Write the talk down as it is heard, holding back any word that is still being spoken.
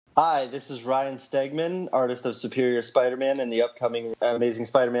Hi, this is Ryan Stegman, artist of Superior Spider-Man and the upcoming Amazing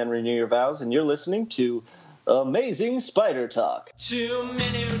Spider-Man Renew Your Vows, and you're listening to Amazing Spider Talk. Two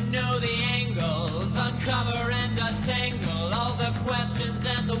men who know the angles, uncover and untangle all the questions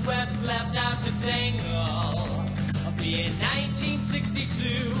and the webs left out to tangle. In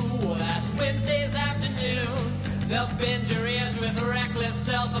 1962, last Wednesday's afternoon, they'll bend your ears with reckless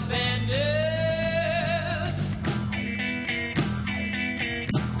self-abandon.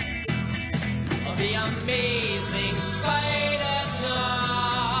 The Amazing Spider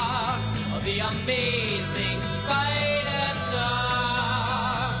Talk. The Amazing Spider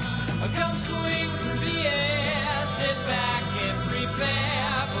Talk. Come swing through the air, sit back and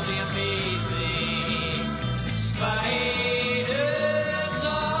prepare for the Amazing Spider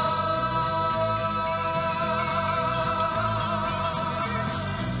Talk.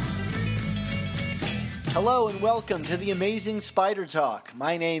 Hello and welcome to the Amazing Spider Talk.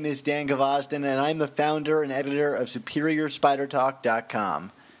 My name is Dan Gvozden and I'm the founder and editor of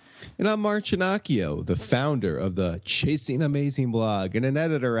SuperiorSpiderTalk.com. And I'm Mark Chinacchio, the founder of the Chasing Amazing blog and an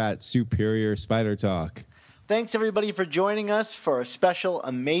editor at Superior Spider Talk. Thanks everybody for joining us for a special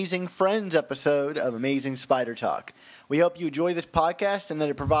Amazing Friends episode of Amazing Spider Talk. We hope you enjoy this podcast and that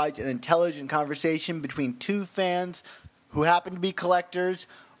it provides an intelligent conversation between two fans who happen to be collectors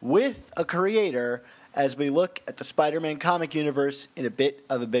with a creator as we look at the Spider-Man comic universe in a bit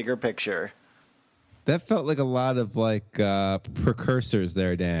of a bigger picture. That felt like a lot of precursors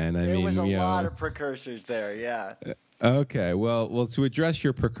there, Dan. There was a lot of precursors there, yeah. Okay, well, to address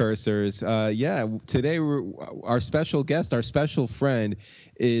your precursors, today our special guest, our special friend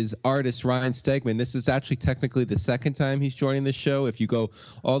is artist Ryan Stegman. This is actually technically the second time he's joining the show. If you go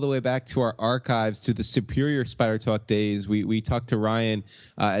all the way back to our archives to the Superior Spider Talk days, we talked to Ryan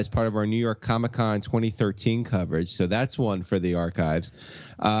as part of our New York Comic Con 2013 coverage. So that's one for the archives.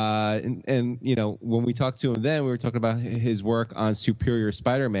 And when we talked to him then, we were talking about his work on Superior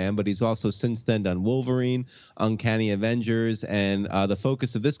Spider-Man, but he's also since then done Wolverine, Uncanny Avengers, and the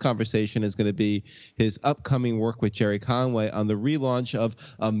focus of this conversation is going to be his upcoming work with Jerry Conway on the relaunch of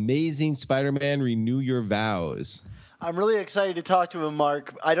Amazing Spider-Man Renew Your Vows. I'm really excited to talk to him,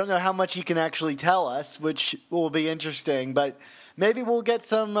 Mark. I don't know how much he can actually tell us, which will be interesting, but maybe we'll get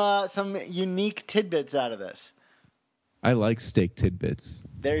some unique tidbits out of this. I like steak tidbits.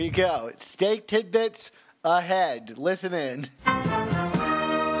 There you go. Steak tidbits ahead. Listen in.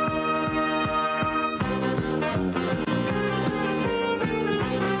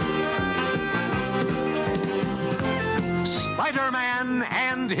 Spider-Man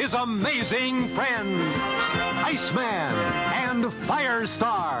and his amazing friends, Iceman and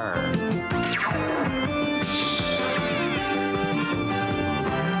Firestar.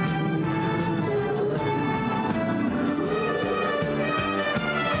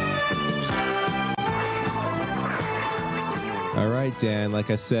 All right, Dan, like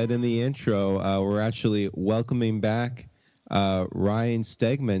I said in the intro, we're actually welcoming back Ryan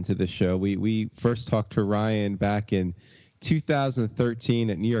Stegman to the show. We first talked to Ryan back in 2013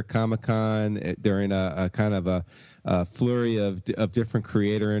 at New York Comic Con during a kind of a flurry of different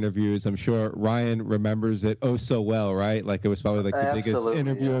creator interviews. I'm sure Ryan remembers it oh so well, right? Like it was probably like the biggest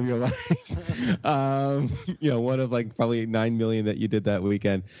interview of your life. One of like probably 9 million that you did that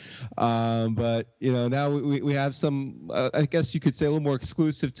weekend. But now we have some, I guess you could say, a little more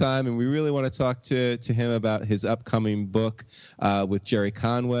exclusive time, and we really want to talk to him about his upcoming book with Jerry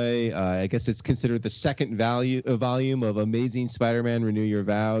Conway. I guess it's considered the second volume of Amazing Spider-Man Renew Your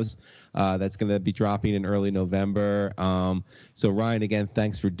Vows. That's going to be dropping in early November. So Ryan, again,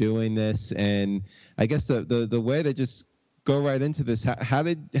 thanks for doing this. And I guess the way to just go right into this, how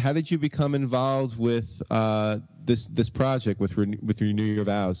did you become involved with this project with Renew Your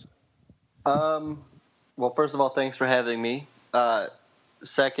Vows? Well, first of all, thanks for having me.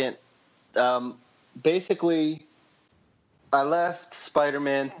 Second, basically, I left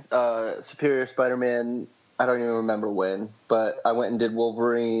Spider-Man, Superior Spider-Man. I don't even remember when, but I went and did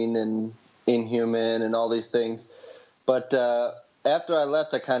Wolverine and Inhuman and all these things. But after I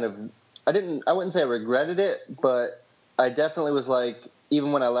left, I wouldn't say I regretted it, but I definitely was like,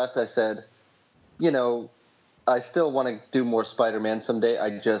 even when I left, I said, I still want to do more Spider-Man someday.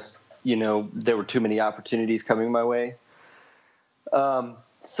 I just, there were too many opportunities coming my way.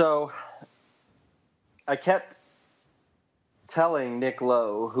 So I kept telling Nick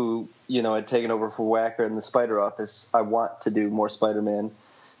Lowe, who, had taken over for Wacker in the Spider Office, I want to do more Spider-Man.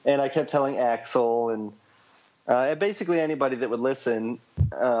 And I kept telling Axel and basically anybody that would listen,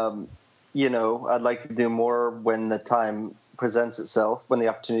 I'd like to do more when the time presents itself, when the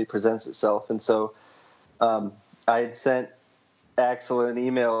opportunity presents itself. And so I had sent Axel an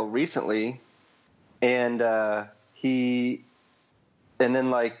email recently, and then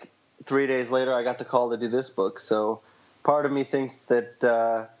like 3 days later, I got the call to do this book. So part of me thinks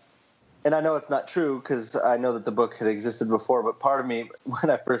that, and I know it's not true because I know that the book had existed before, but part of me, when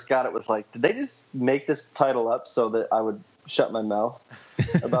I first got it, was like, did they just make this title up so that I would shut my mouth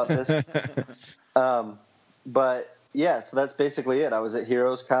about this? But yeah, so that's basically it. I was at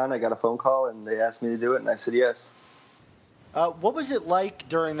Heroes Con. I got a phone call, and they asked me to do it, and I said yes. What was it like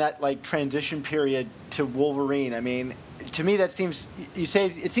during that like transition period to Wolverine? I mean, to me that seems, you say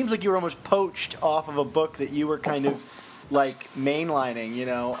it seems like you were almost poached off of a book that you were kind of like mainlining,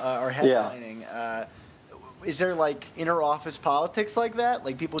 or headlining. Yeah. Is there like inner office politics like that?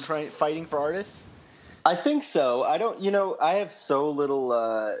 Like people fighting for artists? I think so. I don't, I have so little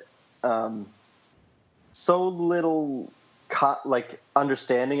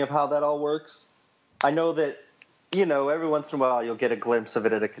understanding of how that all works. I know that, every once in a while you'll get a glimpse of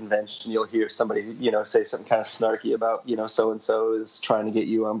it at a convention. You'll hear somebody, say something kind of snarky about, so-and-so is trying to get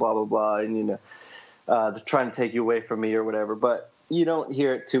you on blah, blah, blah. And, they're trying to take you away from me or whatever. But you don't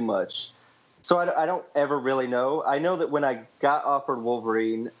hear it too much. So I don't ever really know. I know that when I got offered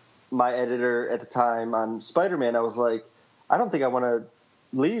Wolverine, my editor at the time on Spider-Man, I was like, I don't think I want to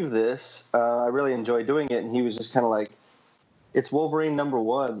leave this. I really enjoy doing it. And he was just kind of like, it's Wolverine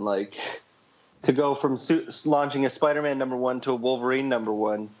 #1. Like, to go from launching a Spider-Man #1 to a Wolverine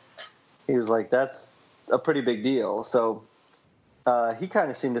 #1, he was like, that's a pretty big deal. So he kind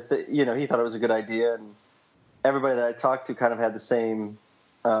of seemed to he thought it was a good idea. And everybody that I talked to kind of had the same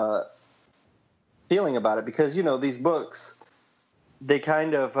feeling about it because, these books, they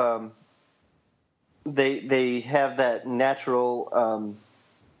kind of they have that natural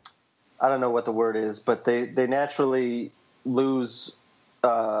I don't know what the word is, but they naturally lose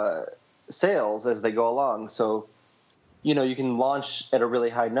sales as they go along. So, you can launch at a really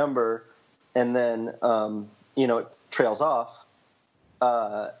high number and then, it trails off.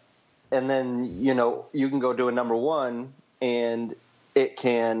 And then, you can go do a #1 and it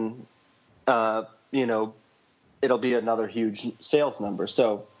can, it'll be another huge sales number.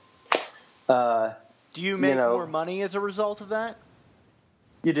 So, do you make more money as a result of that?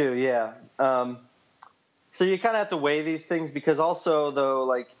 You do, yeah. So you kind of have to weigh these things because also, though,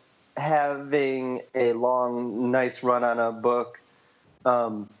 like having a long, nice run on a book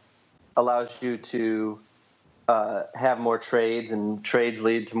allows you to have more trades, and trades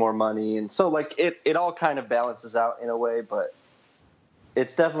lead to more money. And so, like, it all kind of balances out in a way, but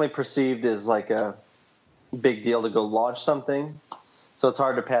it's definitely perceived as like a big deal to go launch something. So it's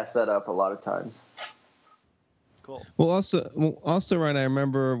hard to pass that up a lot of times. Cool. Well, also, Ryan, I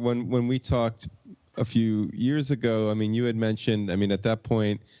remember when we talked a few years ago, I mean, you had mentioned, I mean, at that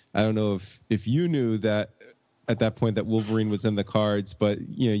point, I don't know if you knew that at that point that Wolverine was in the cards, but,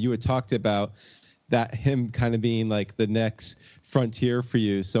 you had talked about that him kind of being like the next frontier for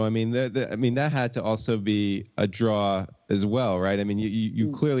you. So, I mean, that had to also be a draw as well, right? I mean, you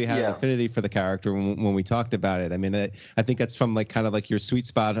clearly had an affinity for the character when we talked about it. I mean, I think that's from like kind of like your sweet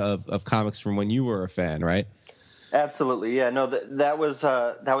spot of comics from when you were a fan, right? Absolutely, yeah. No, that was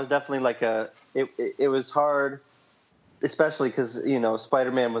definitely like it was hard, especially because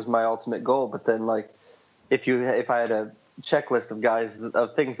Spider-Man was my ultimate goal. But then, like, if I had a checklist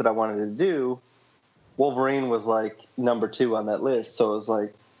of things that I wanted to do, Wolverine was like #2 on that list. So it was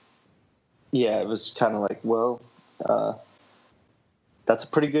like, yeah, it was kind of like, well, that's a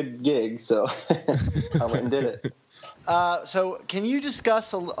pretty good gig. So I went and did it. So can you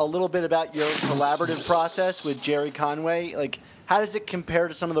discuss a little bit about your collaborative process with Jerry Conway? Like, how does it compare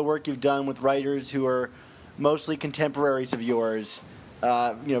to some of the work you've done with writers who are mostly contemporaries of yours,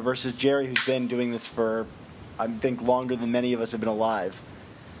 versus Jerry, who's been doing this for, I think, longer than many of us have been alive?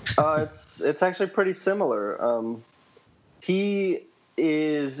 It's actually pretty similar. He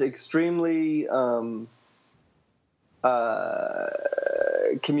is extremely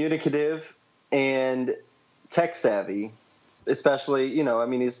communicative and tech savvy, especially, I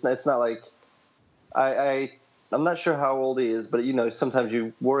mean, it's not like I'm not sure how old he is, but sometimes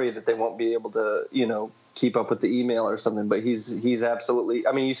you worry that they won't be able to, keep up with the email or something, but he's absolutely,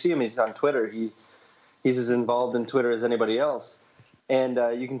 I mean, you see him, he's on Twitter. He's as involved in Twitter as anybody else. And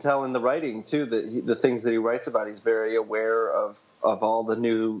you can tell in the writing too, that the things that he writes about, he's very aware of all the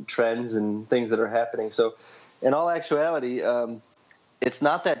new trends and things that are happening. So in all actuality, it's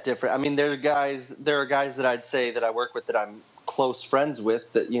not that different. I mean, there are guys that I'd say that I work with that I'm close friends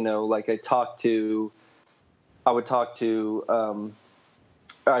with that, like I would talk to,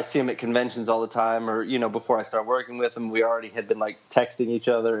 I see him at conventions all the time, or, before I start working with him, we already had been like texting each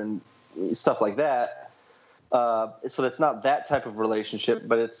other and stuff like that. So that's not that type of relationship,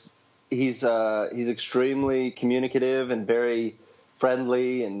 but he's extremely communicative and very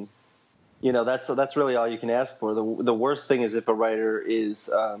friendly, and that's really all you can ask for. The worst thing is if a writer is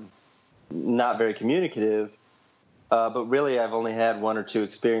not very communicative. But really, I've only had one or two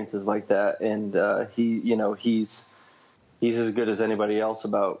experiences like that, and he's as good as anybody else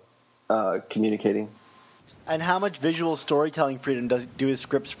about communicating. And how much visual storytelling freedom do his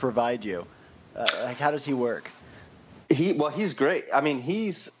scripts provide you? How does he work? He's great. I mean,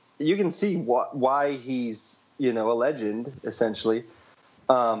 you can see why he's a legend essentially.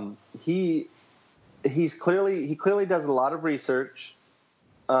 He clearly does a lot of research.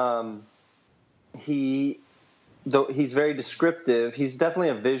 Though he's very descriptive, he's definitely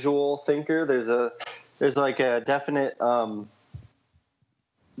a visual thinker. There's like a definite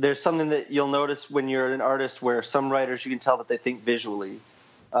there's something that you'll notice when you're an artist where some writers you can tell that they think visually,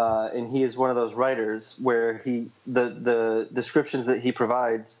 and he is one of those writers where the descriptions that he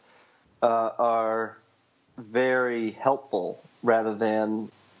provides are very helpful rather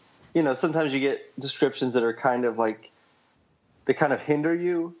than sometimes you get descriptions that are kind of like they kind of hinder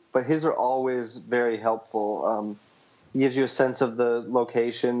you, but his are always very helpful. He gives you a sense of the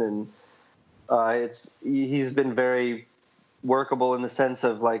location, and he's been very workable in the sense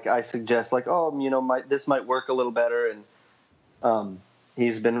of like I suggest like this might work a little better, and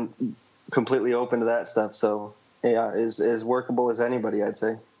he's been completely open to that stuff. So yeah, as workable as anybody, I'd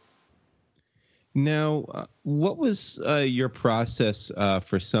say. Now, what was your process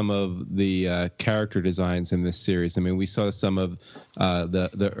for some of the character designs in this series? I mean, we saw some of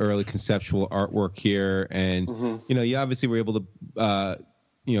the early conceptual artwork here, and you obviously were able to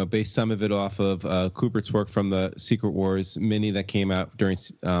base some of it off of Kubert's work from the Secret Wars mini that came out during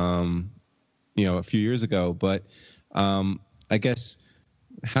a few years ago. But I guess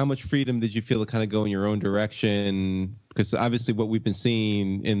how much freedom did you feel to kind of go in your own direction? Because obviously, what we've been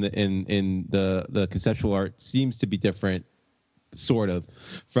seeing in the conceptual art seems to be different, sort of,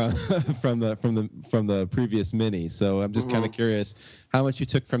 from the previous mini. So I'm just kind of curious how much you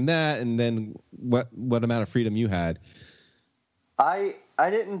took from that, and then what amount of freedom you had. I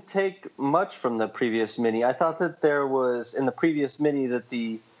didn't take much from the previous mini. I thought that there was in the previous mini that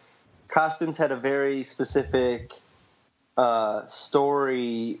the costumes had a very specific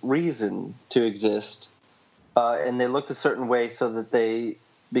story reason to exist. And they looked a certain way so that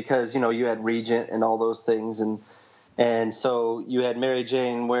because you had Regent and all those things, and so you had Mary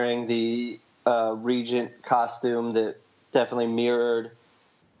Jane wearing the Regent costume that definitely mirrored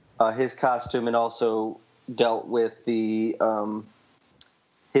his costume and also dealt with the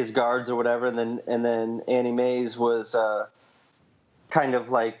his guards or whatever, and then Annie Mae's was kind of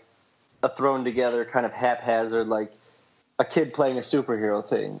like a thrown together kind of haphazard like a kid playing a superhero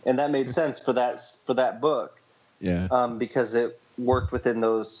thing, and that made sense for that book. Yeah. Because it worked within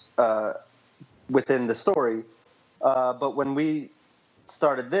those within the story. But when we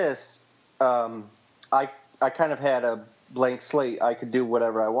started this, I kind of had a blank slate. I could do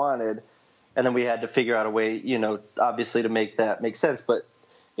whatever I wanted, and then we had to figure out a way, obviously to make that make sense. But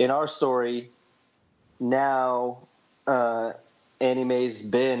in our story now, Annie Mae's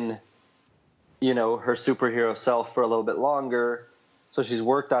been, her superhero self for a little bit longer. So she's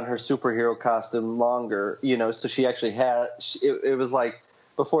worked on her superhero costume longer, so she actually had – it was like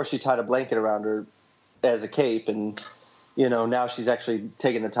before she tied a blanket around her as a cape, and, now she's actually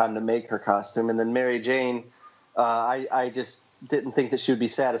taking the time to make her costume. And then Mary Jane, I just didn't think that she would be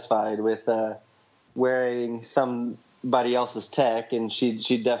satisfied with wearing somebody else's tech, and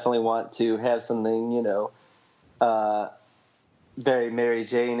she'd definitely want to have something, very Mary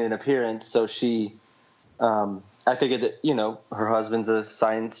Jane in appearance. So she I figured that, her husband's a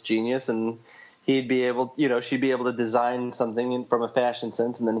science genius, and he'd be able, she'd be able to design something from a fashion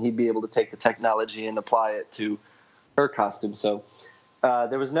sense, and then he'd be able to take the technology and apply it to her costume. So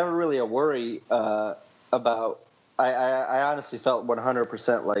there was never really a worry about. I honestly felt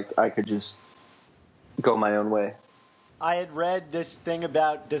 100% like I could just go my own way. I had read this thing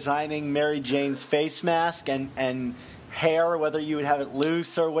about designing Mary Jane's face mask and hair, whether you would have it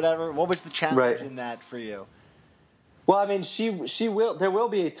loose or whatever. What was the challenge in that for you? Well, I mean, she will. There will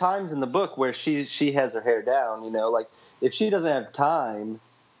be times in the book where she has her hair down. Like if she doesn't have time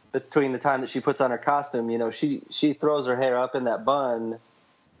between the time that she puts on her costume, she throws her hair up in that bun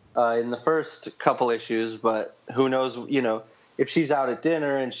in the first couple issues. But who knows? If she's out at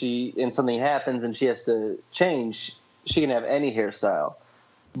dinner and something happens and she has to change, she can have any hairstyle.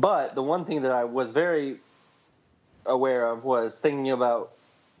 But the one thing that I was very aware of was thinking about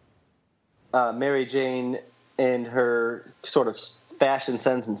Mary Jane and her sort of fashion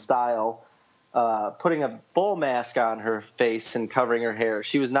sense and style. putting a full mask on her face and covering her hair.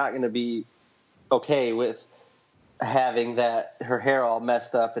 She was not going to be okay with having her hair all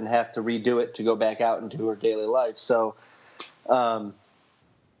messed up and have to redo it to go back out into her daily life. So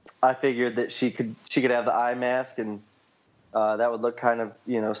I figured that she could have the eye mask, and that would look kind of,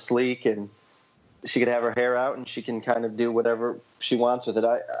 sleek, and she could have her hair out, and she can kind of do whatever she wants with it.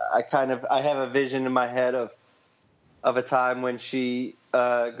 I have a vision in my head of a time when she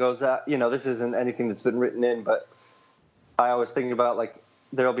goes out. This isn't anything that's been written in, but I always think about, like,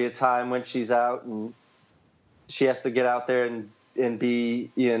 there'll be a time when she's out and she has to get out there and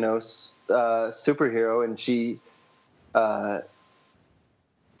be, superhero, and she doesn't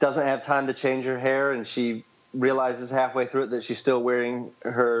have time to change her hair, and she realizes halfway through it that she's still wearing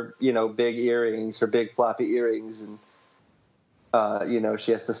her, big earrings, her big floppy earrings, and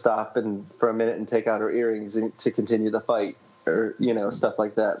she has to stop for a minute and take out her earrings to continue the fight, or stuff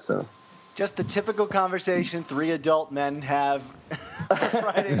like that. So just the typical conversation 3 adult men have.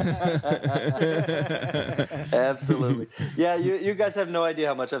 Absolutely. Yeah, you guys have no idea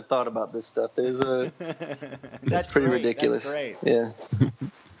how much I've thought about this stuff. That's pretty great. ridiculous. That's great. Yeah.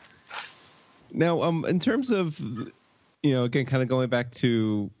 Now, in terms of, again, kind of going back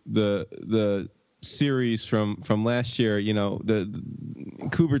to the series from last year, the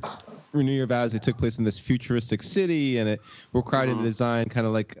Kubert's Renew Your Vows, it took place in this futuristic city, and it required a design kind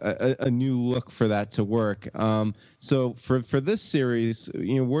of like a new look for that to work. So for this series,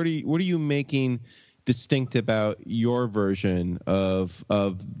 what are you making distinct about your version of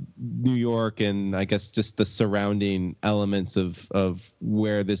New York, and I guess just the surrounding elements of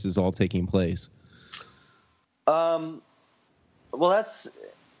where this is all taking place? Well, that's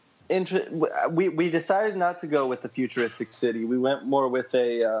we decided not to go with the futuristic city. We went more with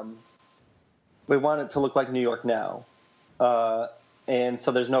we want it to look like New York now. And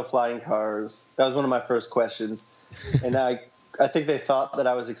so there's no flying cars. That was one of my first questions. And I think they thought that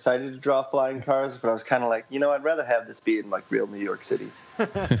I was excited to draw flying cars, but I was kind of like, I'd rather have this be in like real New York City.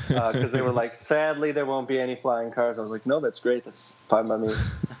 Because they were like, sadly, there won't be any flying cars. I was like, no, that's great. That's fine by me.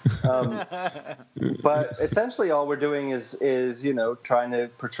 But essentially all we're doing is trying to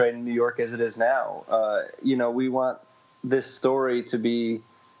portray New York as it is now. We want this story to be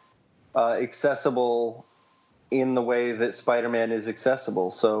accessible in the way that Spider-Man is accessible.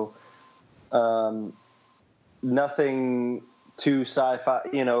 So nothing too sci-fi,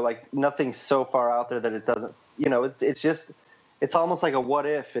 like nothing so far out there that it doesn't, it's almost like a what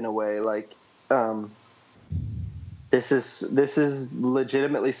if in a way. Like this is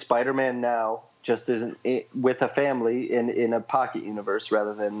legitimately Spider-Man now, just isn't with a family in a pocket universe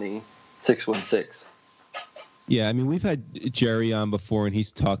rather than the 616. Yeah, I mean, we've had Jerry on before, and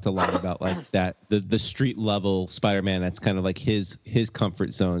he's talked a lot about like that the street level Spider-Man. That's kind of like his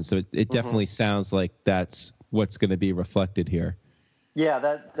comfort zone. So it definitely sounds like that's what's going to be reflected here. Yeah,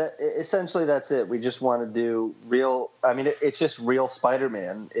 that essentially that's it. We just want to do real. I mean, it's just real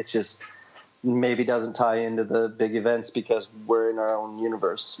Spider-Man. It's just maybe doesn't tie into the big events because we're in our own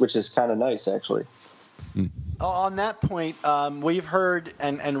universe, which is kind of nice, actually. On that point, we've heard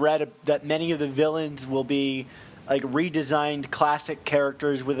and read that many of the villains will be like redesigned classic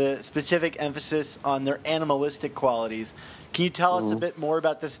characters with a specific emphasis on their animalistic qualities. Can you tell us a bit more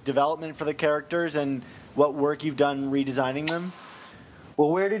about this development for the characters and what work you've done redesigning them?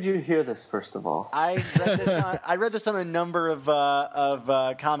 Well, where did you hear this, first of all? I read this on a number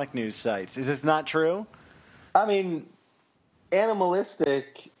of comic news sites. Is this not true? I mean,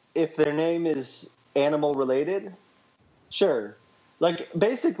 animalistic, if their name is animal related, sure. Like,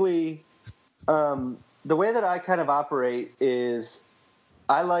 basically, the way that I kind of operate is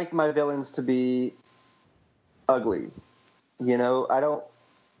I like my villains to be ugly.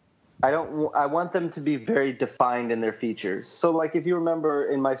 I want them to be very defined in their features. So, like, if you remember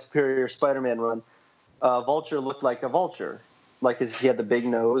in my Superior Spider-Man run, Vulture looked like a vulture. Like, he had the big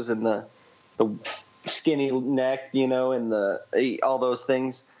nose and the skinny neck, and all those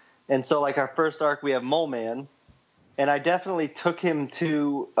things. And so, like, our first arc, we have Mole Man. And I definitely took him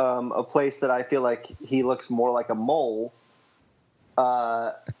to a place that I feel like he looks more like a mole.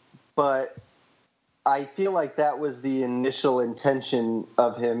 But I feel like that was the initial intention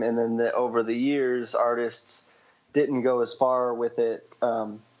of him, and then over the years, artists didn't go as far with it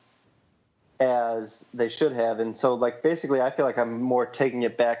as they should have. And so, like, basically, I feel like I'm more taking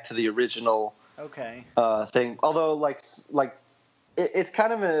it back to the original thing. Although, like it's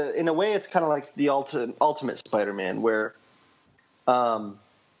kind of in a way, it's kind of like the ultimate Spider-Man, where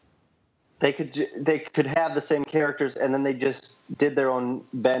they could have the same characters, and then they just did their own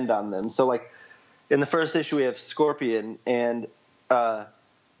bend on them. So, like, in the first issue, we have Scorpion, and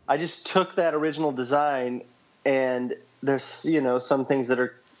I just took that original design, and there's some things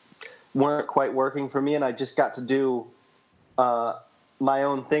that weren't quite working for me, and I just got to do my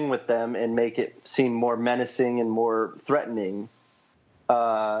own thing with them and make it seem more menacing and more threatening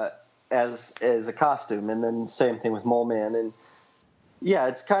as a costume. And then same thing with Mole Man. And yeah,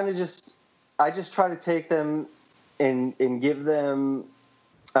 it's kind of just, I just try to take them and give them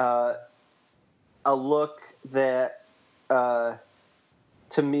a look that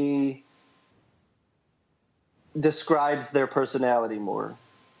to me describes their personality more.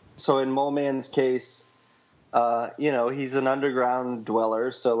 So in Mole Man's case, he's an underground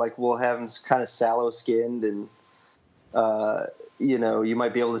dweller, so like we'll have him kind of sallow-skinned, and you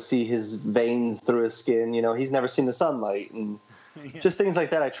might be able to see his veins through his skin. He's never seen the sunlight, and just things like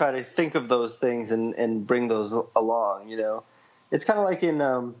that. I try to think of those things and bring those along. It's kind of like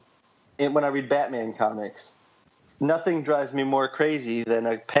when I read Batman comics. Nothing drives me more crazy than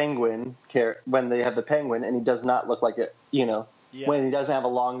a penguin when they have the penguin and he does not look like it. When he doesn't have a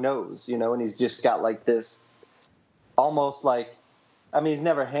long nose. And he's just got like this. Almost like, he's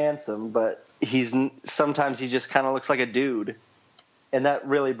never handsome, but sometimes he just kind of looks like a dude, and that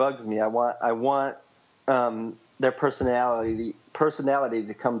really bugs me. I want their personality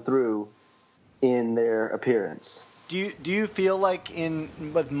to come through in their appearance. Do you feel like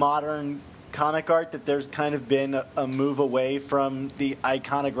with modern comic art that there's kind of been a move away from the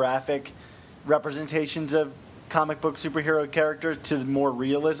iconographic representations of comic book superhero characters to more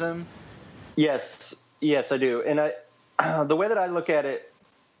realism? Yes, I do, and the way that I look at it,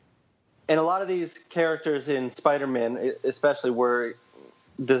 and a lot of these characters in Spider-Man, especially, were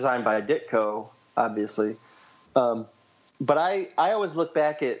designed by Ditko, obviously. But I always look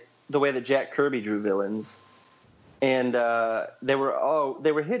back at the way that Jack Kirby drew villains, and they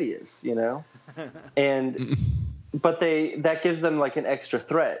were hideous, and but that gives them like an extra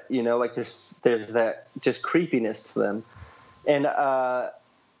threat, like there's that just creepiness to them, and I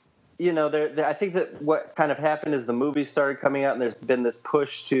think that what kind of happened is the movies started coming out, and there's been this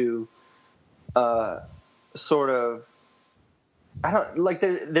push to sort of,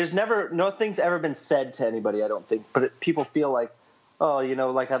 nothing's ever been said to anybody, I don't think, but people feel like,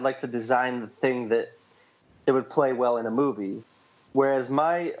 like I'd like to design the thing that would play well in a movie. Whereas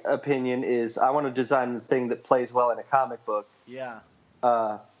my opinion is I want to design the thing that plays well in a comic book. Yeah.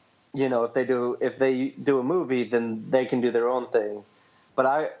 If they do a movie, then they can do their own thing. But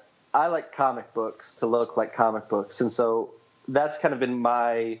I like comic books to look like comic books, and so that's kind of been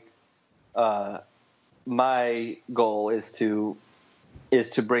my goal is to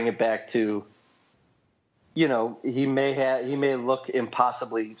bring it back to, he may look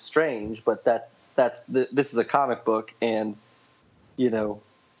impossibly strange, but this is a comic book, and we're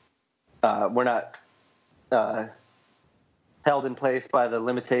not held in place by the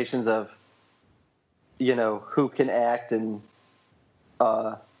limitations of who can act, and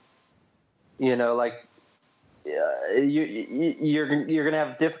you're gonna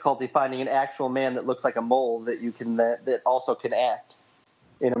have difficulty finding an actual man that looks like a mole that also can act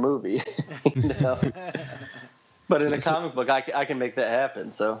in a movie. But in a comic book, I can make that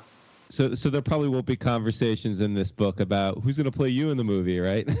happen. So there probably will be conversations in this book about who's going to play you in the movie,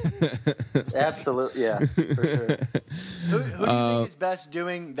 right? Absolutely, yeah, for sure. Who do you think is best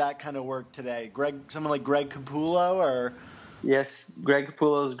doing that kind of work today? Someone like Greg Capullo, or? Yes, Greg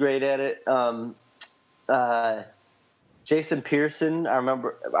Capullo's great at it. Jason Pearson, I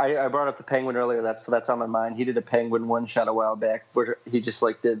remember I brought up the Penguin earlier. That's on my mind. He did a Penguin one-shot a while back where he just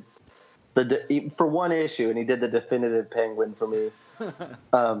like did for one issue, and he did the definitive Penguin for me.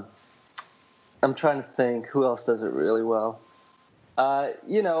 I'm trying to think who else does it really well. I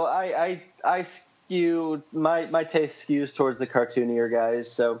skew my taste skews towards the cartoonier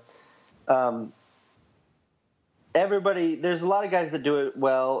guys. So there's a lot of guys that do it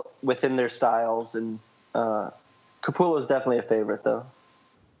well within their styles, and Capullo's definitely a favorite though.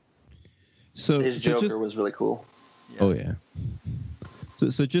 His Joker was really cool. Yeah. Oh yeah.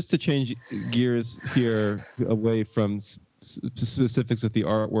 So just to change gears here away from specifics with the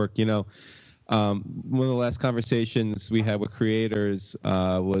artwork, one of the last conversations we had with creators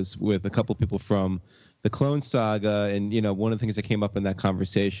was with a couple people from the Clone Saga, and one of the things that came up in that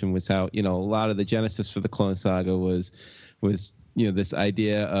conversation was how a lot of the genesis for the Clone Saga was this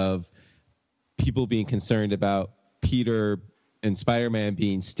idea of people being concerned about Peter and Spider-Man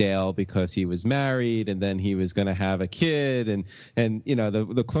being stale because he was married and then he was going to have a kid, and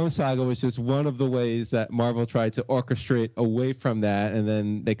the Clone Saga was just one of the ways that Marvel tried to orchestrate away from that, and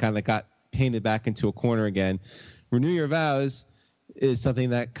then they kind of got painted back into a corner again. Renew Your Vows is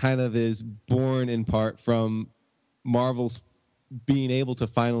something that kind of is born in part from Marvel's being able to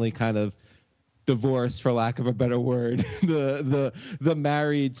finally kind of divorce, for lack of a better word, the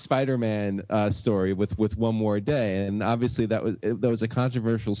married Spider-Man story with One More Day, and obviously that was a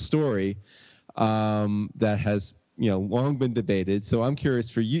controversial story that has long been debated. So I'm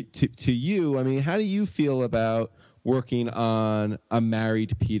curious for you to you. I mean, how do you feel about working on a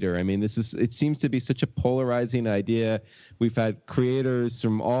married Peter? I mean, it seems to be such a polarizing idea. We've had creators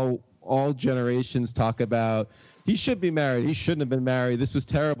from all generations talk about he should be married, he shouldn't have been married, this was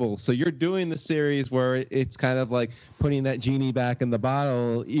terrible. So you're doing the series where it's kind of like putting that genie back in the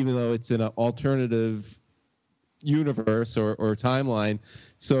bottle, even though it's in an alternative universe or timeline.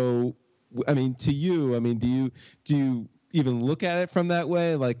 So, I mean, to you, I mean, do you even look at it from that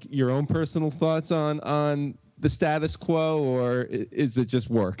way, like your own personal thoughts on the status quo, or is it just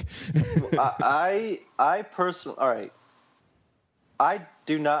work? I personally, all right. I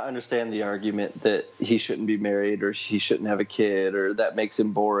do not understand the argument that he shouldn't be married or he shouldn't have a kid or that makes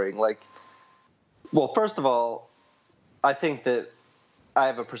him boring. Like, well, first of all, I think that I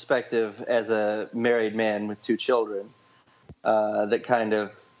have a perspective as a married man with 2 children that kind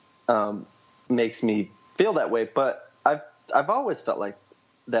of makes me feel that way. But I've always felt like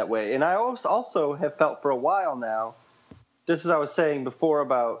that way, and I also have felt for a while now, just as I was saying before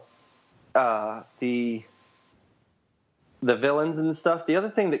about the villains and stuff. The other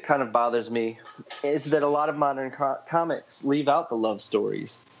thing that kind of bothers me is that a lot of modern comics leave out the love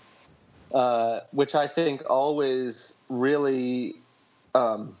stories, which I think always really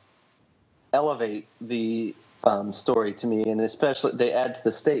elevate the story to me, and especially they add to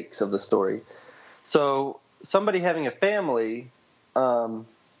the stakes of the story. So somebody having a family, I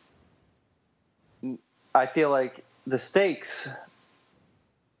feel like the stakes,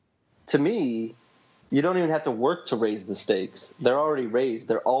 to me, you don't even have to work to raise the stakes. They're already raised.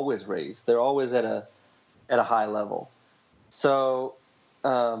 They're always raised. They're always at a high level. So,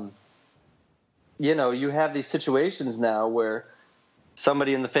 you have these situations now where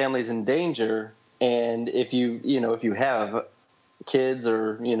somebody in the family is in danger, and if you have kids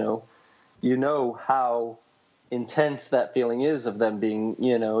or how intense that feeling is of them being,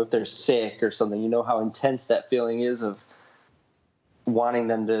 if they're sick or something, how intense that feeling is of wanting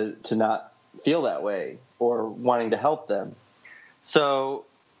them to not feel that way or wanting to help them. So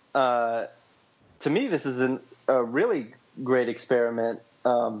to me, this is a really great experiment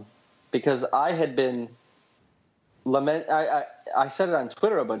because I had been I said it on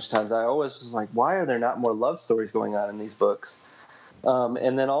Twitter a bunch of times. I always was like, why are there not more love stories going on in these books?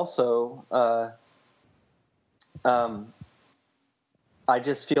 And then also I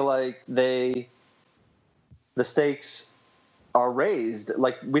just feel like the stakes are raised.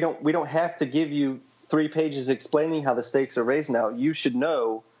 Like we don't have to give you 3 pages explaining how the stakes are raised now. You should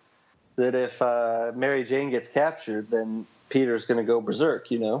know that if Mary Jane gets captured, then Peter's going to go berserk,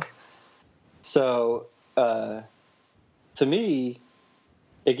 So to me,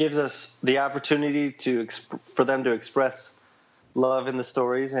 it gives us the opportunity for them to express love in the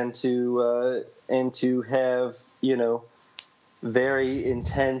stories and to have, very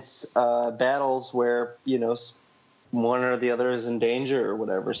intense battles where, one or the other is in danger or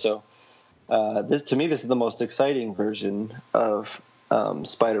whatever. So this is the most exciting version of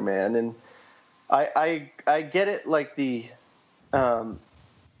Spider-Man, and I get it. Like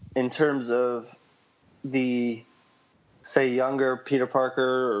in terms of the say younger Peter Parker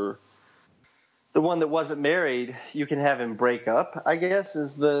or the one that wasn't married, you can have him break up, I guess,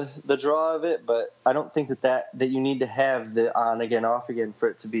 is the draw of it. But I don't think that you need to have the on again, off again for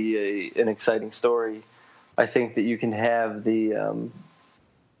it to be an exciting story. I think that you can have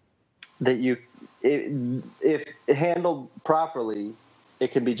if handled properly,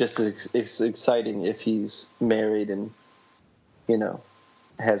 it can be just as exciting if he's married and,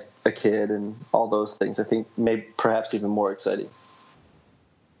 has a kid and all those things. I think maybe perhaps even more exciting.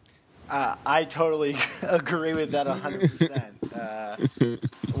 I totally agree with that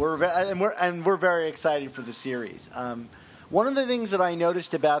 100%. We're very excited for the series. One of the things that I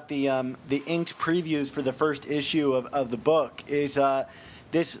noticed about the inked previews for the first issue of the book is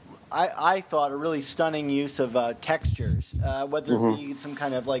this. I thought a really stunning use of textures, whether it be some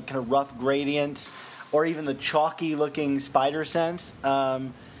kind of rough gradients or even the chalky looking spider sense.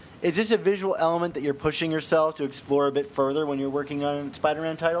 Is this a visual element that you're pushing yourself to explore a bit further when you're working on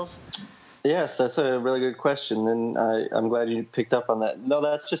Spider-Man titles? Yes, that's a really good question, and I'm glad you picked up on that. No,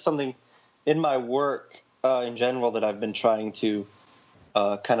 that's just something in my work in general that I've been trying to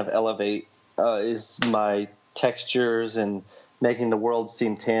kind of elevate is my textures and making the world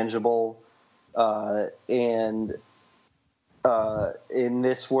seem tangible. And in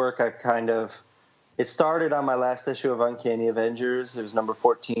this work, I've kind of it started on my last issue of Uncanny Avengers. It was number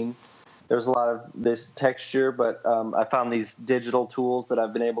 14. There was a lot of this texture, but I found these digital tools that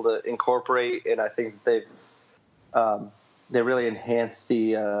I've been able to incorporate, and I think they really enhance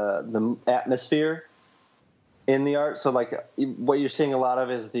the atmosphere in the art. So like what you're seeing a lot of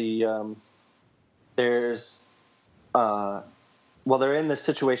is they're in this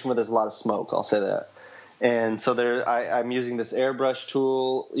situation where there's a lot of smoke. I'll say that. And so I'm using this airbrush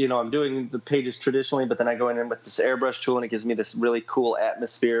tool. I'm doing the pages traditionally, but then I go in with this airbrush tool, and it gives me this really cool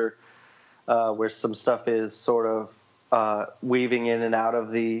atmosphere where some stuff is sort of weaving in and out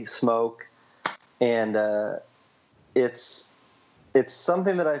of the smoke. And it's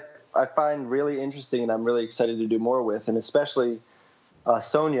something that I find really interesting, and I'm really excited to do more with. And especially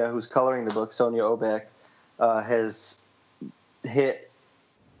Sonia, who's coloring the book, Sonia Obeck, has hit.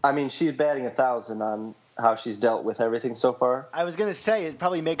 I mean, she's batting 1,000 on how she's dealt with everything so far. I was going to say, it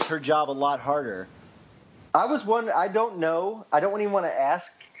probably makes her job a lot harder. I was wondering. I don't know. I don't even want to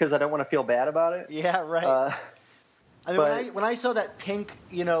ask because I don't want to feel bad about it. Yeah, right. I mean, when I saw that pink,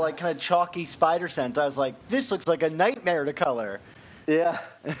 like kind of chalky spider scent, I was like, this looks like a nightmare to color. Yeah.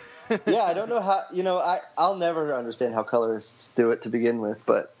 Yeah, I don't know how, I'll never understand how colorists do it to begin with,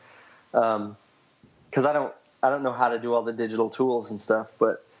 but because I don't know how to do all the digital tools and stuff,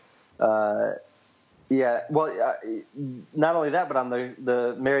 but yeah, well, not only that, but on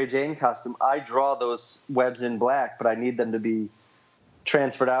the Mary Jane costume, I draw those webs in black, but I need them to be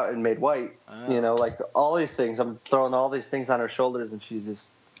transferred out and made white. Oh. Like all these things. I'm throwing all these things on her shoulders, and she's just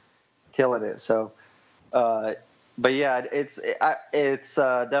killing it. So, but yeah, it's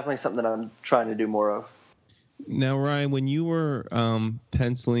definitely something that I'm trying to do more of. Now, Ryan, when you were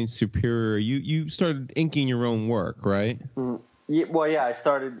penciling Superior, you started inking your own work, right? Yeah, well, yeah, I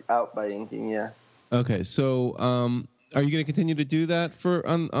started out by inking, yeah. Okay, so are you going to continue to do that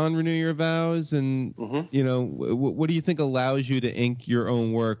on Renew Your Vows? And what do you think allows you to ink your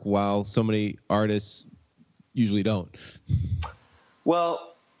own work while so many artists usually don't?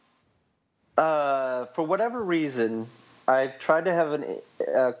 Well, for whatever reason, I've tried to have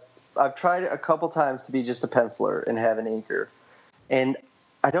I've tried a couple times to be just a penciler and have an inker, and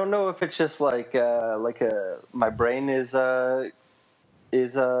I don't know if it's just my brain is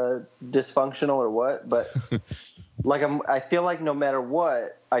dysfunctional or what, but I feel like no matter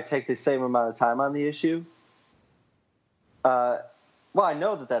what, I take the same amount of time on the issue. Well, I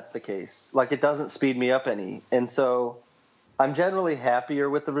know that that's the case. Like, it doesn't speed me up any, and so I'm generally happier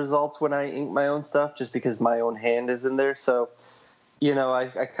with the results when I ink my own stuff, just because my own hand is in there. So,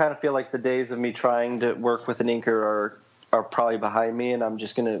 I kind of feel like the days of me trying to work with an inker are probably behind me, and I'm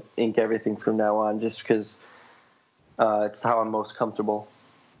just going to ink everything from now on, just because it's how I'm most comfortable.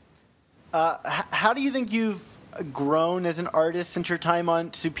 How do you think you've grown as an artist since your time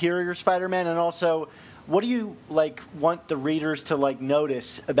on Superior Spider-Man, and also, what do you want the readers to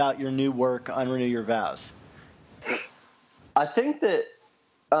notice about your new work on Renew Your Vows? I think that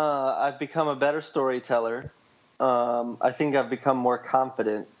I've become a better storyteller. I think I've become more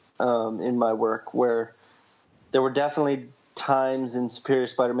confident in my work, where there were definitely times in Superior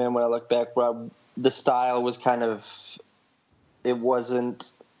Spider-Man when I look back where the style was kind of, it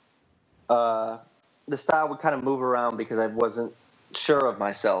wasn't, the style would kind of move around because I wasn't sure of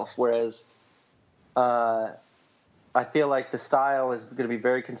myself. Whereas I feel like the style is going to be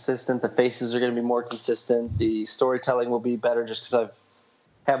very consistent. The faces are going to be more consistent. The storytelling will be better just because I've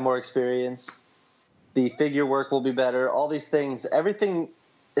had more experience. The figure work will be better. All these things, everything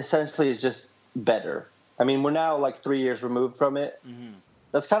essentially is just better. I mean, we're now 3 years removed from it. Mm-hmm.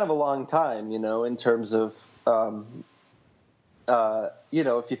 That's kind of a long time, in terms of,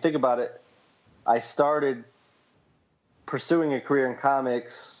 if you think about it, I started pursuing a career in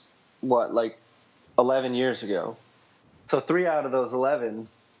comics, 11 years ago. So 3 out of those 11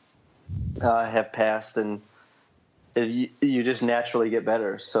 have passed, and you just naturally get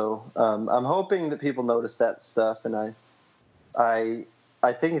better. So I'm hoping that people notice that stuff, and I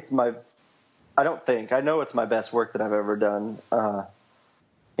think it's I know it's my best work that I've ever done.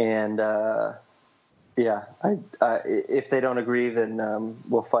 Yeah, if they don't agree, then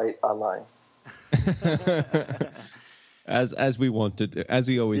we'll fight online. As we want to do, as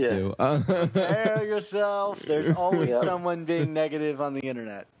we always do. Prepare yourself. There's always someone being negative on the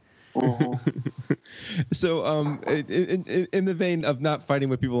internet. Mm-hmm. So, in the vein of not fighting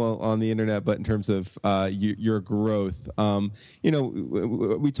with people on the internet, but in terms of your growth,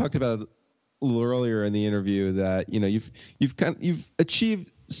 we talked about a little earlier in the interview that you've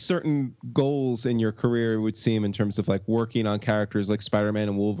achieved certain goals in your career, it would seem, in terms of working on characters like Spider-Man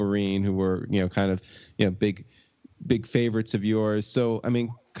and Wolverine, who were kind of big big favorites of yours. So, I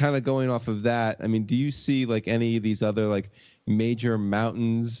mean, kind of going off of that, I mean, do you see like any of these other like major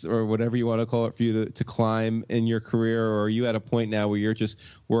mountains or whatever you want to call it for you to climb in your career? Or are you at a point now where you're just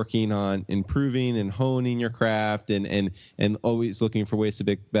working on improving and honing your craft and always looking for ways to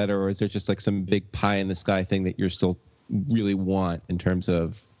be better? Or is there just like some big pie in the sky thing that you're still really want in terms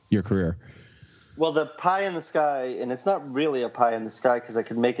of your career? Well, the pie in the sky, and it's not really a pie in the sky because I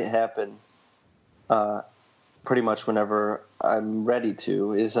could make it happen pretty much whenever I'm ready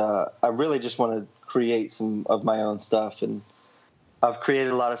to, is I really just want to create some of my own stuff. And I've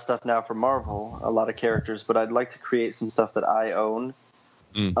created a lot of stuff now for Marvel, a lot of characters, but I'd like to create some stuff that I own.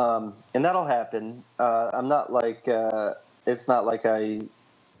 And that'll happen. I'm not like, it's not like I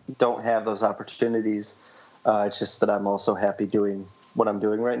don't have those opportunities. It's just that I'm also happy doing what I'm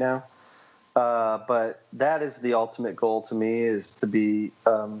doing right now. But that is the ultimate goal to me, is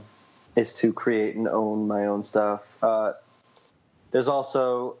to create and own my own stuff. There's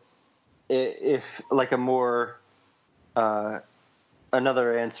also, if like a more,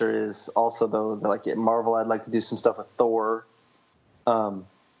 another answer is also though, like at Marvel, I'd like to do some stuff with Thor. And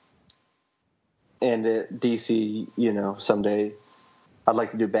at DC, someday I'd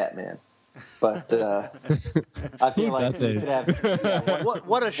like to do Batman. But I feel like we could have.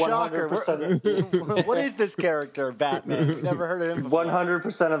 What a shocker! What is this character, Batman? We've never heard of him before.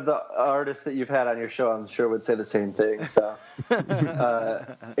 100% of the artists that you've had on your show, I'm sure, would say the same thing. So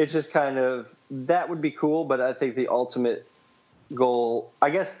it's just kind of, that would be cool. But I think the ultimate goal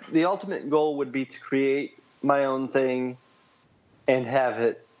would be to create my own thing and have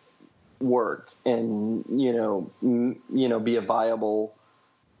it work and be a viable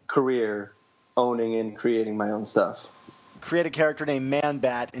career owning and creating my own stuff. Create a character named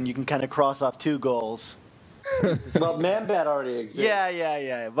Man-Bat, and you can kind of cross off two goals. Well, Man-Bat already exists.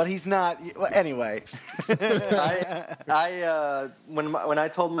 Yeah. But he's not. Well, anyway. When I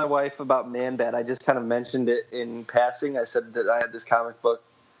told my wife about Man-Bat, I just kind of mentioned it in passing. I said that I had this comic book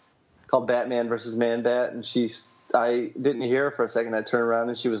called Batman versus Man-Bat, and I didn't hear her for a second. I turned around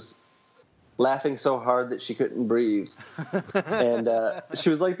and she was laughing so hard that she couldn't breathe. And she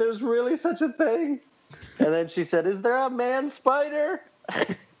was like, there's really such a thing? And then she said, is there a man spider?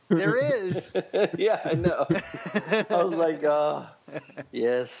 There is. Yeah, I know. I was like, oh,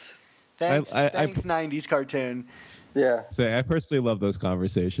 yes. Thanks, 90s cartoon. Yeah. So I personally love those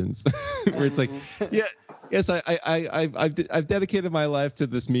conversations where it's like, yes, I've dedicated my life to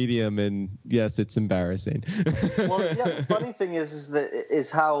this medium, and yes, it's embarrassing. Well, yeah, the funny thing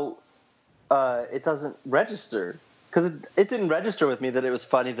is how it doesn't register, because it didn't register with me that it was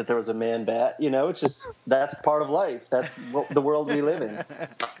funny that there was a Man-Bat. It's just, that's part of life. That's the world we live in.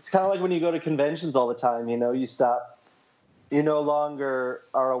 It's kind of like when you go to conventions all the time. You stop. You no longer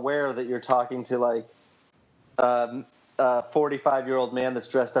are aware that you're talking to like a 45-year-old man that's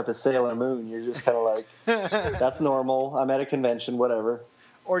dressed up as Sailor Moon. You're just kind of like, that's normal. I'm at a convention, whatever.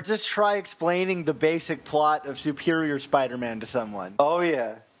 Or just try explaining the basic plot of Superior Spider-Man to someone. Oh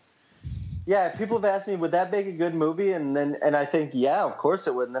yeah. Yeah, people have asked me, would that make a good movie? And I think, yeah, of course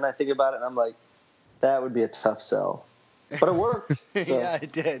it would. And then I think about it, and I'm like, that would be a tough sell. But it worked. So. Yeah,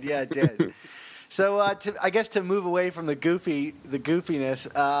 it did. So I guess to move away from the goofiness,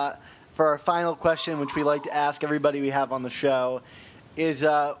 for our final question, which we like to ask everybody we have on the show, is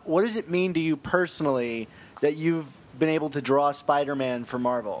what does it mean to you personally that you've been able to draw Spider-Man for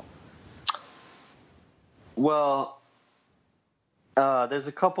Marvel? Well, there's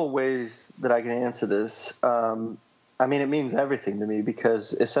a couple ways that I can answer this. It means everything to me,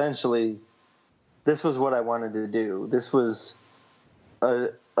 because essentially this was what I wanted to do. This was,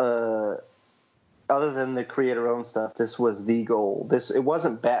 other than the creator-owned stuff, this was the goal. It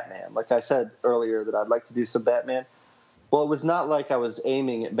wasn't Batman. Like I said earlier that I'd like to do some Batman. Well, it was not like I was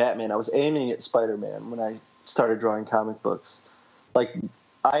aiming at Batman. I was aiming at Spider-Man when I started drawing comic books. Like,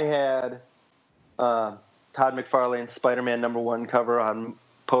 I had Todd McFarlane's Spider-Man #1 cover on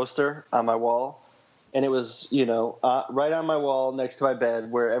poster on my wall, and it was right on my wall next to my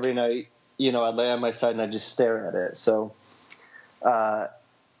bed, where every night I'd lay on my side and I'd just stare at it. So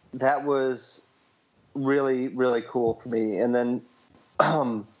that was really, really cool for me. And then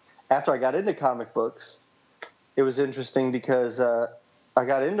after I got into comic books, it was interesting because I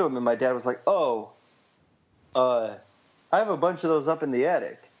got into them, and my dad was like, I have a bunch of those up in the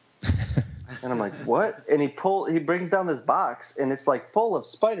attic. And I'm like, what? And he brings down this box, and it's like full of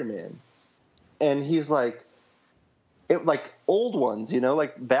Spider-Man. And he's like, old ones,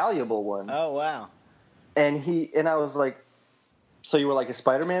 like valuable ones. Oh, wow. And I was like, so you were like a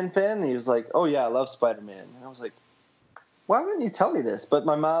Spider-Man fan? And he was like, oh yeah, I love Spider-Man. And I was like, why wouldn't you tell me this? But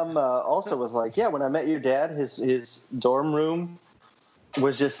my mom also was like, yeah, when I met your dad, his dorm room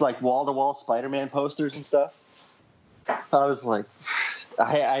was just like wall-to-wall Spider-Man posters and stuff. I was like,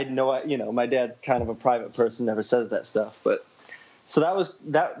 I know, my dad, kind of a private person, never says that stuff. But so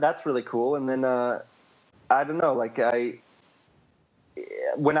that's really cool. And then I don't know, like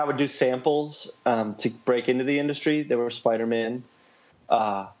when I would do samples to break into the industry, there were Spider-Man.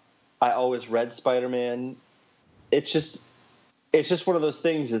 I always read Spider-Man. It's just one of those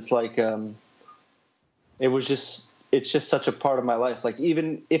things. It's like it's just such a part of my life. Like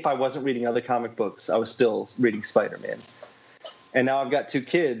even if I wasn't reading other comic books, I was still reading Spider-Man. And now I've got 2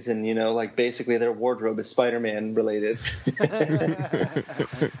 kids, and like basically their wardrobe is Spider-Man related.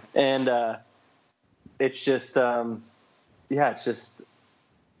 And it's just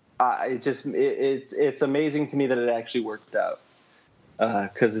it's amazing to me that it actually worked out,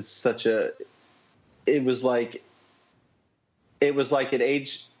 because it was like at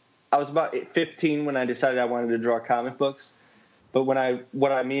age, I was about 15 when I decided I wanted to draw comic books. But when I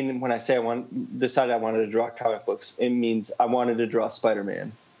say decided I wanted to draw comic books, it means I wanted to draw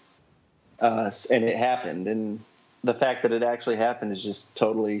Spider-Man, and it happened. And the fact that it actually happened is just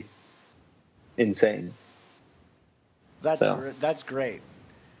totally insane. That's great.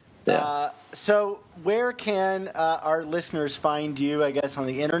 Yeah. So where can our listeners find you, I guess, on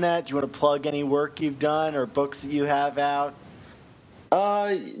the internet? Do you want to plug any work you've done or books that you have out?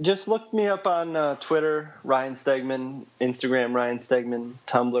 Just look me up on Twitter, Ryan Stegman, Instagram, Ryan Stegman,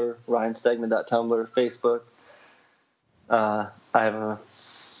 Tumblr, RyanStegman.tumblr, Facebook. I have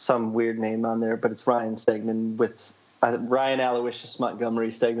some weird name on there, but it's Ryan Stegman with Ryan Aloysius Montgomery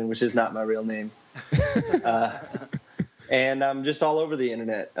Stegman, which is not my real name. And I'm just all over the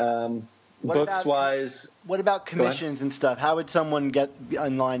internet. Books-wise. What about commissions and stuff? How would someone get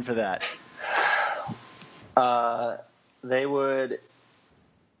in line for that? They would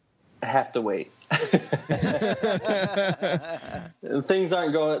have to wait.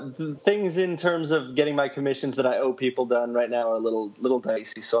 Things in terms of getting my commissions that I owe people done right now are a little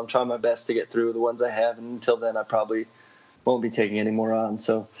dicey. So I'm trying my best to get through the ones I have, and until then I probably won't be taking any more on.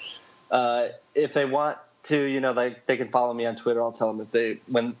 So if they want to, they can follow me on Twitter. I'll tell them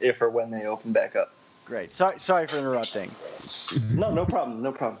if or when they open back up. Great. Sorry for interrupting. No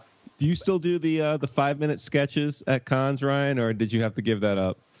problem. Do you still do the 5-minute sketches at cons, Ryan, or did you have to give that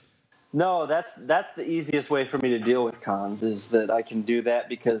up? No, that's the easiest way for me to deal with cons, is that I can do that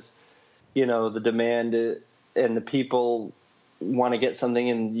because, the demand and the people want to get something,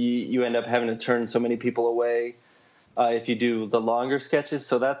 and you end up having to turn so many people away if you do the longer sketches.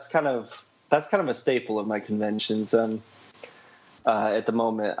 So that's kind of a staple of my conventions at the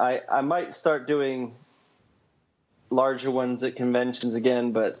moment. I might start doing larger ones at conventions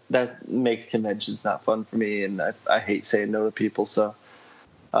again, but that makes conventions not fun for me, and I hate saying no to people. So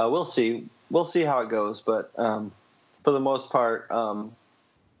we'll see how it goes. But for the most part, those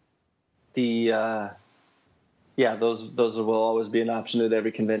will always be an option at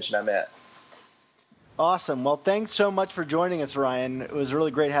every convention I'm at. Awesome. Well, thanks so much for joining us, Ryan. It was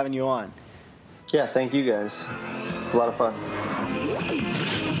really great having you on. Yeah, thank you guys. It's a lot of fun.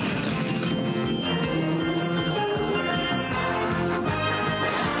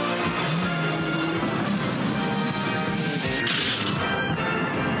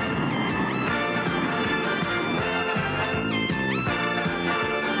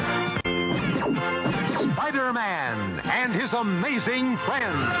 Spider-Man and his amazing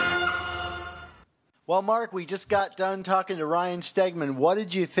friends. Well, Mark, we just got done talking to Ryan Stegman. What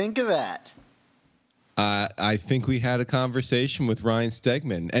did you think of that? I think we had a conversation with Ryan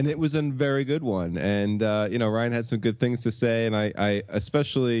Stegman, and it was a very good one. And, Ryan had some good things to say, and I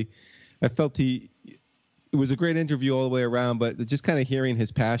felt it was a great interview all the way around, but just kind of hearing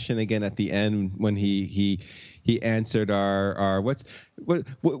his passion again at the end when he answered our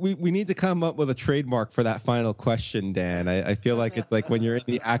we need to come up with a trademark for that final question, Dan. I feel like it's like when you're in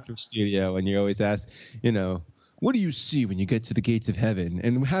the actor studio and you always ask, what do you see when you get to the gates of heaven,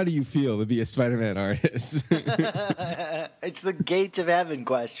 and how do you feel to be a Spider-Man artist? It's the gates of heaven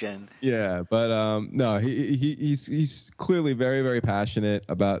question. Yeah, but no, he's clearly very, very passionate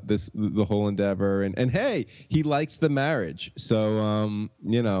about the whole endeavor, and hey, he likes the marriage. So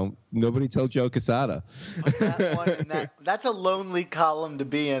nobody told Joe Quesada. That's a lonely column to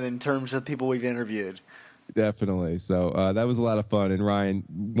be in terms of people we've interviewed. Definitely. So that was a lot of fun, and Ryan,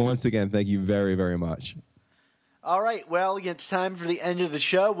 once again, thank you very, very much. All right, well, it's time for the end of the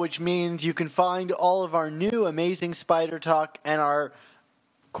show, which means you can find all of our new Amazing Spider Talk and our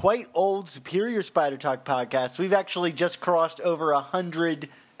quite old Superior Spider Talk podcasts. We've actually just crossed over 100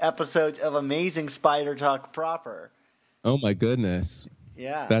 episodes of Amazing Spider Talk proper. Oh my goodness.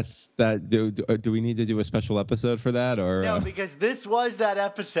 Yeah. That's that. Do we need to do a special episode for that, or No, because this was that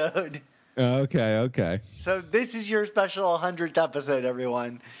episode. Okay. So this is your special 100th episode,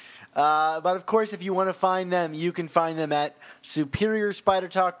 everyone. But of course, if you want to find them, you can find them at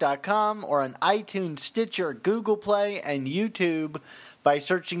superiorspidertalk.com or on iTunes, Stitcher, Google Play, and YouTube by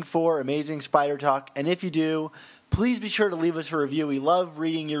searching for Amazing Spider Talk. And if you do, please be sure to leave us a review. We love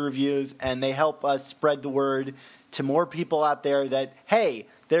reading your reviews, and they help us spread the word to more people out there that, hey,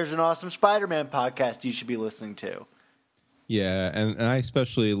 there's an awesome Spider-Man podcast you should be listening to. Yeah, and I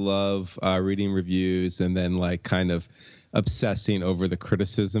especially love reading reviews and then like kind of obsessing over the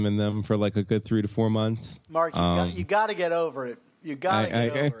criticism in them for like a good 3 to 4 months. Mark, you got to get over it. You got to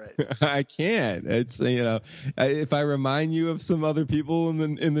get over it. I can't. It's if I remind you of some other people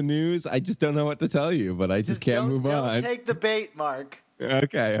in the news, I just don't know what to tell you. But I just can't move on. Don't take the bait, Mark.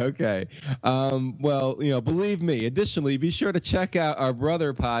 Okay. Well, believe me. Additionally, be sure to check out our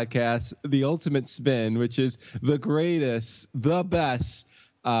brother podcast, The Ultimate Spin, which is the greatest, the best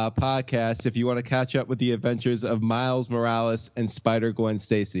podcast if you want to catch up with the adventures of Miles Morales and Spider-Gwen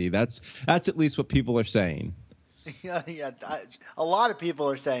Stacy. That's at least what people are saying. Yeah, a lot of people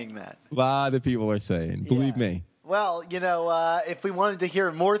are saying that. A lot of people are saying. Believe me. Well, if we wanted to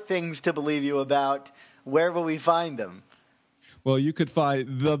hear more things to believe you about, where will we find them? Well, you could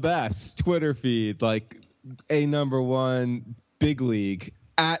find the best Twitter feed, like a number one big league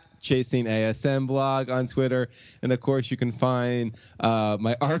at Chasing ASM blog on Twitter. And, of course, you can find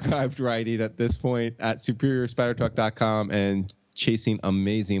my archived writing at this point at superiorspidertalk.com and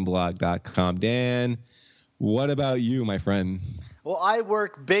chasingamazingblog.com. Dan, what about you, my friend? Well, I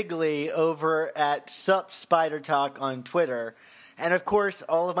work bigly over at Sup Spider Talk on Twitter. And, of course,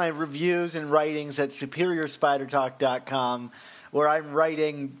 all of my reviews and writings at superiorspidertalk.com, where I'm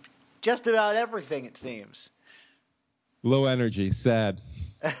writing just about everything, it seems. Low energy, sad.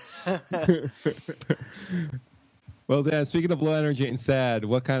 Well, Dan, speaking of low energy and sad,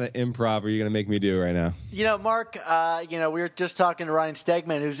 what kind of improv are you going to make me do right now? Mark, we were just talking to Ryan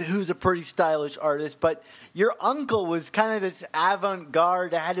Stegman, who's a pretty stylish artist, but your uncle was kind of this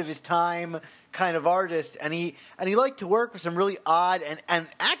avant-garde, ahead of his time kind of artist, and he liked to work with some really odd and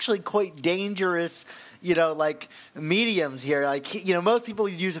actually quite dangerous, like mediums here. Like, most people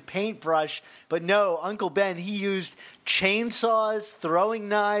use a paintbrush, but no, Uncle Ben, he used chainsaws, throwing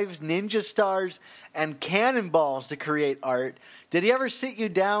knives, ninja stars, and cannonballs to create art. Did he ever sit you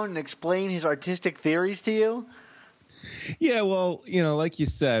down and explain his artistic theories to you? Yeah, well, like you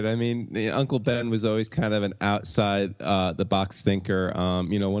said, I mean, Uncle Ben was always kind of an outside the box thinker.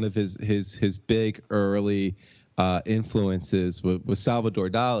 One of his big early influences was Salvador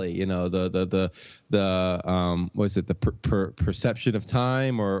Dali. The perception of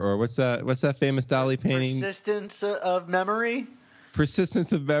time, or what's that famous Dali painting? Persistence of memory.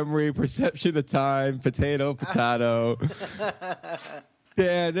 Persistence of memory, perception of time, potato.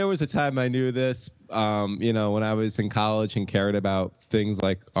 Yeah, there was a time I knew this, when I was in college and cared about things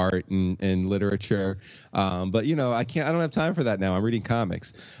like art and literature. But, I don't have time for that now. I'm reading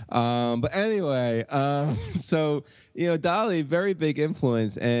comics. But anyway, so, Dali, very big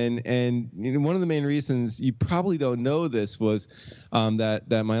influence. And one of the main reasons you probably don't know this was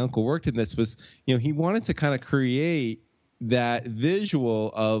that my uncle worked in this was, he wanted to kind of create that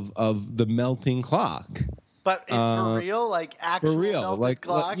visual of the melting clock. But for real, like actual for real, like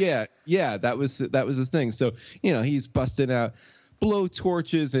clocks? Yeah, that was his thing. So he's busting out blow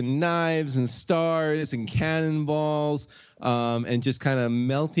torches and knives and stars and cannonballs, and just kind of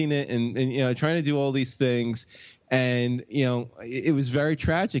melting it and trying to do all these things. And it was very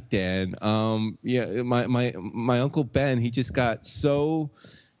tragic, Dan. My Uncle Ben, he just got so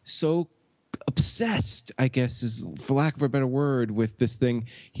obsessed, I guess, is for lack of a better word, with this thing.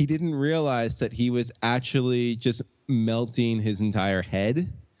 He didn't realize that he was actually just melting his entire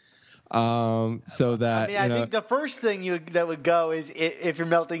head. So that I think the first thing that would go is, if you're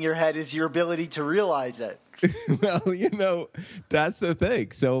melting your head, is your ability to realize it. Well, that's the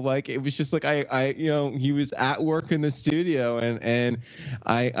thing. So like, it was just like he was at work in the studio, and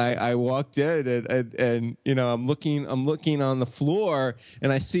I walked in and I'm looking on the floor,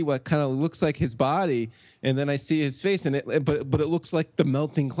 and I see what kind of looks like his body, and then I see his face, but it looks like the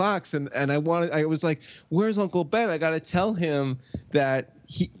melting clocks, and I was like, where's Uncle Ben? I got to tell him that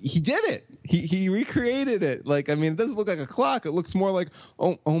he did it. He recreated it. Like, I mean, it doesn't look like a clock. It looks more like,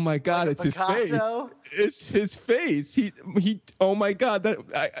 oh my God, like it's his face. It's his face. He oh my God,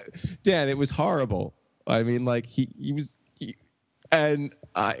 Dan, it was horrible. I mean, like and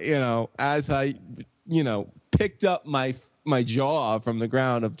I, as I, picked up my jaw from the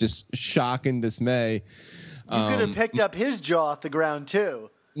ground of just shock and dismay, You could have picked up his jaw off the ground, too.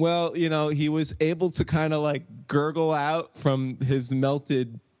 Well, he was able to kind of like gurgle out from his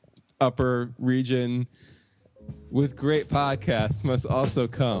melted upper region. With great podcasts must also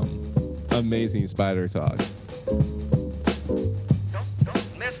come amazing spider talk. Don't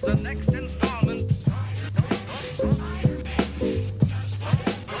miss the next installment.